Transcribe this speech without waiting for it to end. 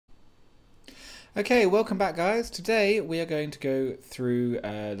Okay, welcome back guys. Today we are going to go through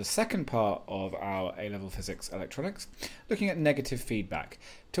the second part of our A-level physics electronics, looking at negative feedback.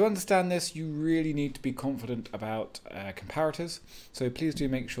 To understand this, you really need to be confident about comparators, so please do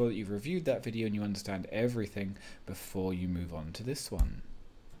make sure that you've reviewed that video and you understand everything before you move on to this one.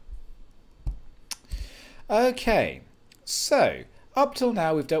 Okay, so up till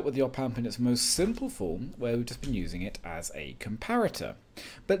now we've dealt with the op-amp in its most simple form, where we've just been using it as a comparator.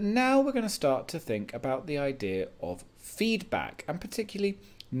 But now we're going to start to think about the idea of feedback, and particularly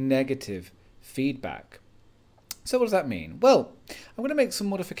negative feedback. So what does that mean? Well, I'm going to make some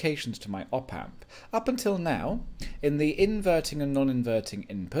modifications to my op-amp. Up until now, in the inverting and non-inverting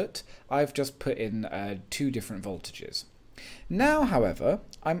input, I've just put in two different voltages. Now, however,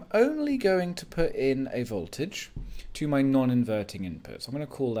 I'm only going to put in a voltage to my non-inverting input. So I'm going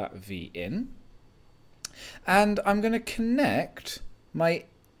to call that V in. And I'm going to connect my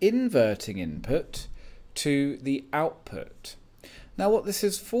inverting input to the output. Now what this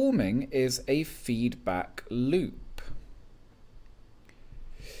is forming is a feedback loop.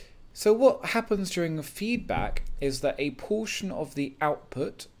 So what happens during a feedback is that a portion of the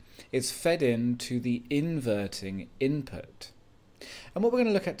output is fed into the inverting input. And what we're going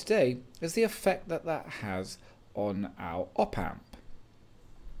to look at today is the effect that that has on our op-amp.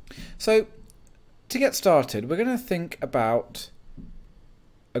 So to get started, we're going to think about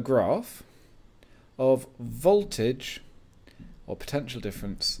a graph of voltage or potential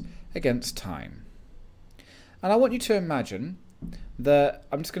difference against time. And I want you to imagine that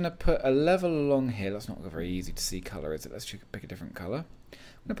I'm just going to put a level along here. That's not a very easy to see colour, is it? Let's pick a different colour.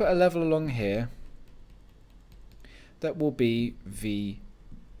 I'm going to put a level along here that will be V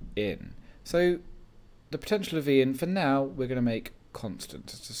in. So the potential of V in, for now, we're going to make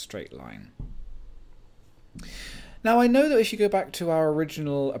constant. It's a straight line. Now I know that if you go back to our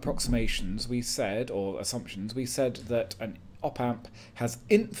original approximations, we said, or assumptions, we said that an op-amp has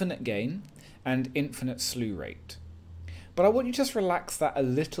infinite gain and infinite slew rate. But I want you to just relax that a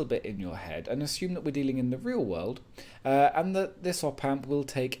little bit in your head and assume that we're dealing in the real world and that this op-amp will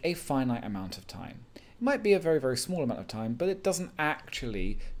take a finite amount of time. It might be a very, very small amount of time, but it doesn't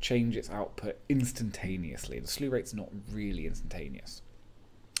actually change its output instantaneously. The slew rate's not really instantaneous.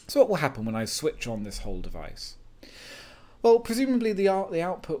 So what will happen when I switch on this whole device? Well, presumably the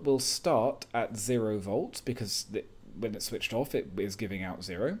output will start at 0 volts because when it's switched off it is giving out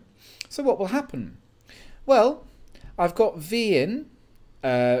 0. So what will happen? Well, I've got V in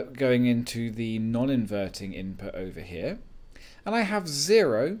going into the non-inverting input over here, and I have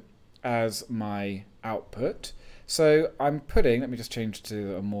 0 as my output. So I'm putting, let me just change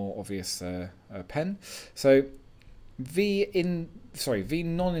to a more obvious pen. So V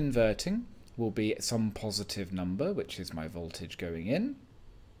non-inverting will be some positive number, which is my voltage going in.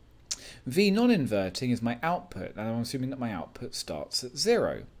 V non-inverting is my output, and I'm assuming that my output starts at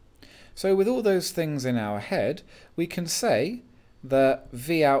 0. So with all those things in our head, we can say that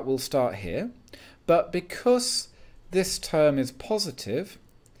V out will start here, but because this term is positive,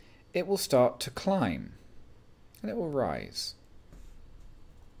 it will start to climb, and it will rise.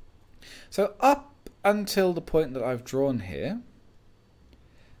 So up until the point that I've drawn here,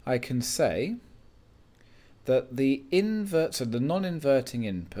 I can say that the non-inverting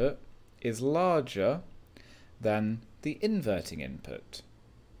input is larger than the inverting input.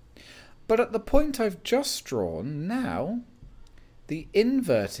 But at the point I've just drawn, now the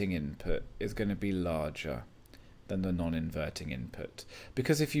inverting input is going to be larger than the non-inverting input.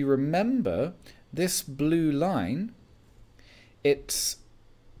 Because if you remember, this blue line, it's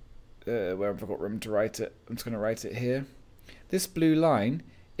where have I got room to write it? I'm just going to write it here. This blue line,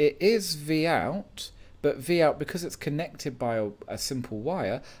 it is V out, but V out, because it's connected by a simple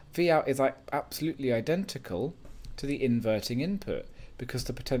wire, V out is absolutely identical to the inverting input, because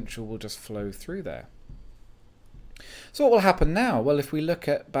the potential will just flow through there. So what will happen now? Well, if we look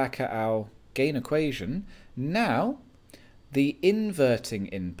back at our gain equation, now the inverting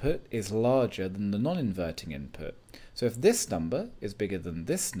input is larger than the non-inverting input. So if this number is bigger than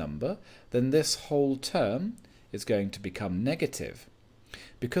this number, then this whole term is going to become negative.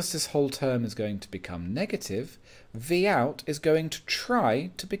 Because this whole term is going to become negative, V out is going to try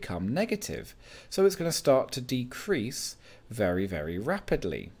to become negative. So it's going to start to decrease very, very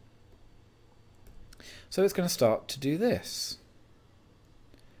rapidly. So it's going to start to do this.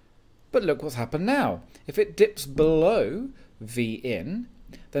 But look what's happened now. If it dips below V in,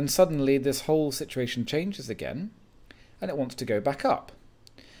 then suddenly this whole situation changes again, and it wants to go back up.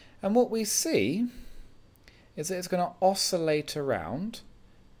 And what we see is that it's going to oscillate around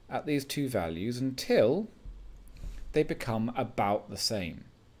at these two values until they become about the same.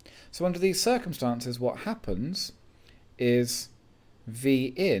 So under these circumstances, what happens is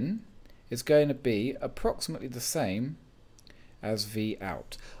V in is going to be approximately the same as V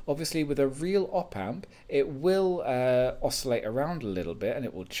out. Obviously, with a real op-amp, it will oscillate around a little bit and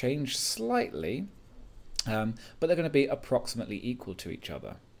it will change slightly, but they're going to be approximately equal to each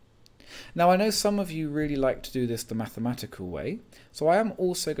other. Now, I know some of you really like to do this the mathematical way, so I am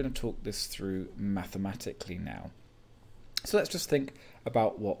also going to talk this through mathematically now. So let's just think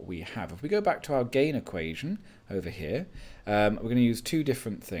about what we have. If we go back to our gain equation over here, we're going to use two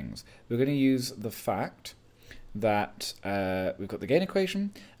different things. We're going to use the fact that we've got the gain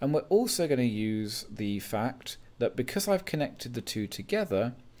equation, and we're also going to use the fact that because I've connected the two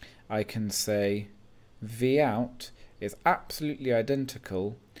together, I can say V out is absolutely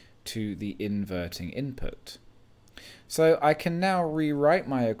identical to the inverting input. So I can now rewrite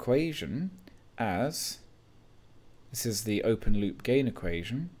my equation as, this is the open loop gain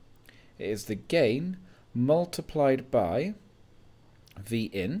equation, it is the gain multiplied by V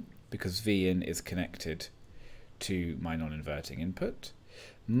in, because V in is connected to my non-inverting input,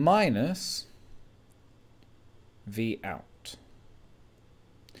 minus V out.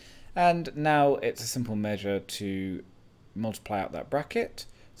 And now it's a simple measure to multiply out that bracket,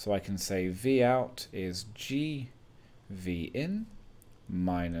 so I can say V out is G V in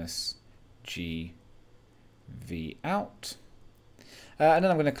minus G V out. And then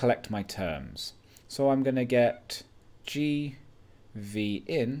I'm going to collect my terms. So I'm going to get G V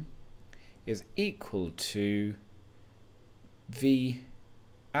in is equal to V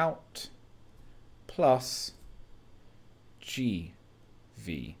out plus G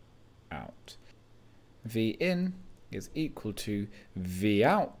V out. V in is equal to V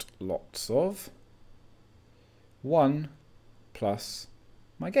out lots of 1 plus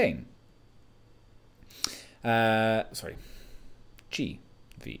my gain. G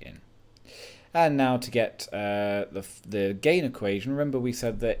V in. And now to get the gain equation, remember we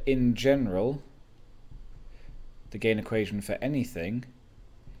said that in general the gain equation for anything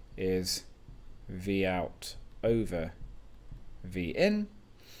is V out over V in.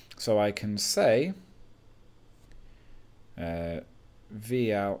 So I can say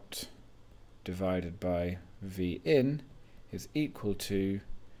V out divided by V in is equal to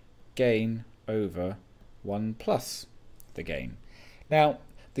gain over 1 plus the gain. Now,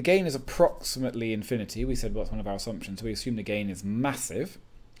 the gain is approximately infinity. We said what's one of our assumptions, so we assume the gain is massive.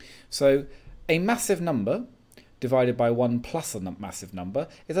 So a massive number divided by 1 plus a massive number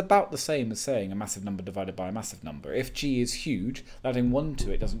is about the same as saying a massive number divided by a massive number. If G is huge, adding 1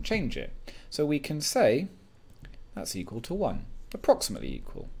 to it doesn't change it. So we can say that's equal to 1, approximately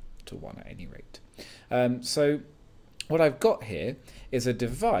equal to 1 at any rate. So what I've got here is a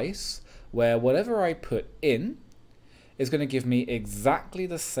device where whatever I put in is going to give me exactly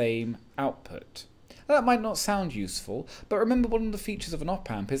the same output. Now, that might not sound useful, but remember one of the features of an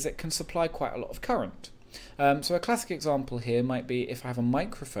op-amp is it can supply quite a lot of current. So a classic example here might be if I have a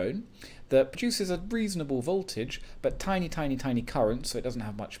microphone that produces a reasonable voltage but tiny current, so it doesn't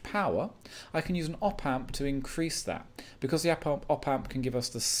have much power, I can use an op-amp to increase that. Because the op-amp can give us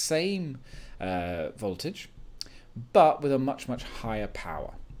the same voltage but with a much higher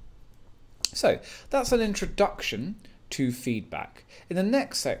power. So that's an introduction to feedback. In the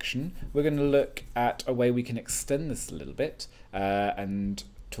next section we're going to look at a way we can extend this a little bit and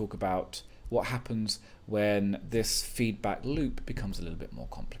talk about what happens when this feedback loop becomes a little bit more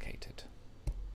complicated.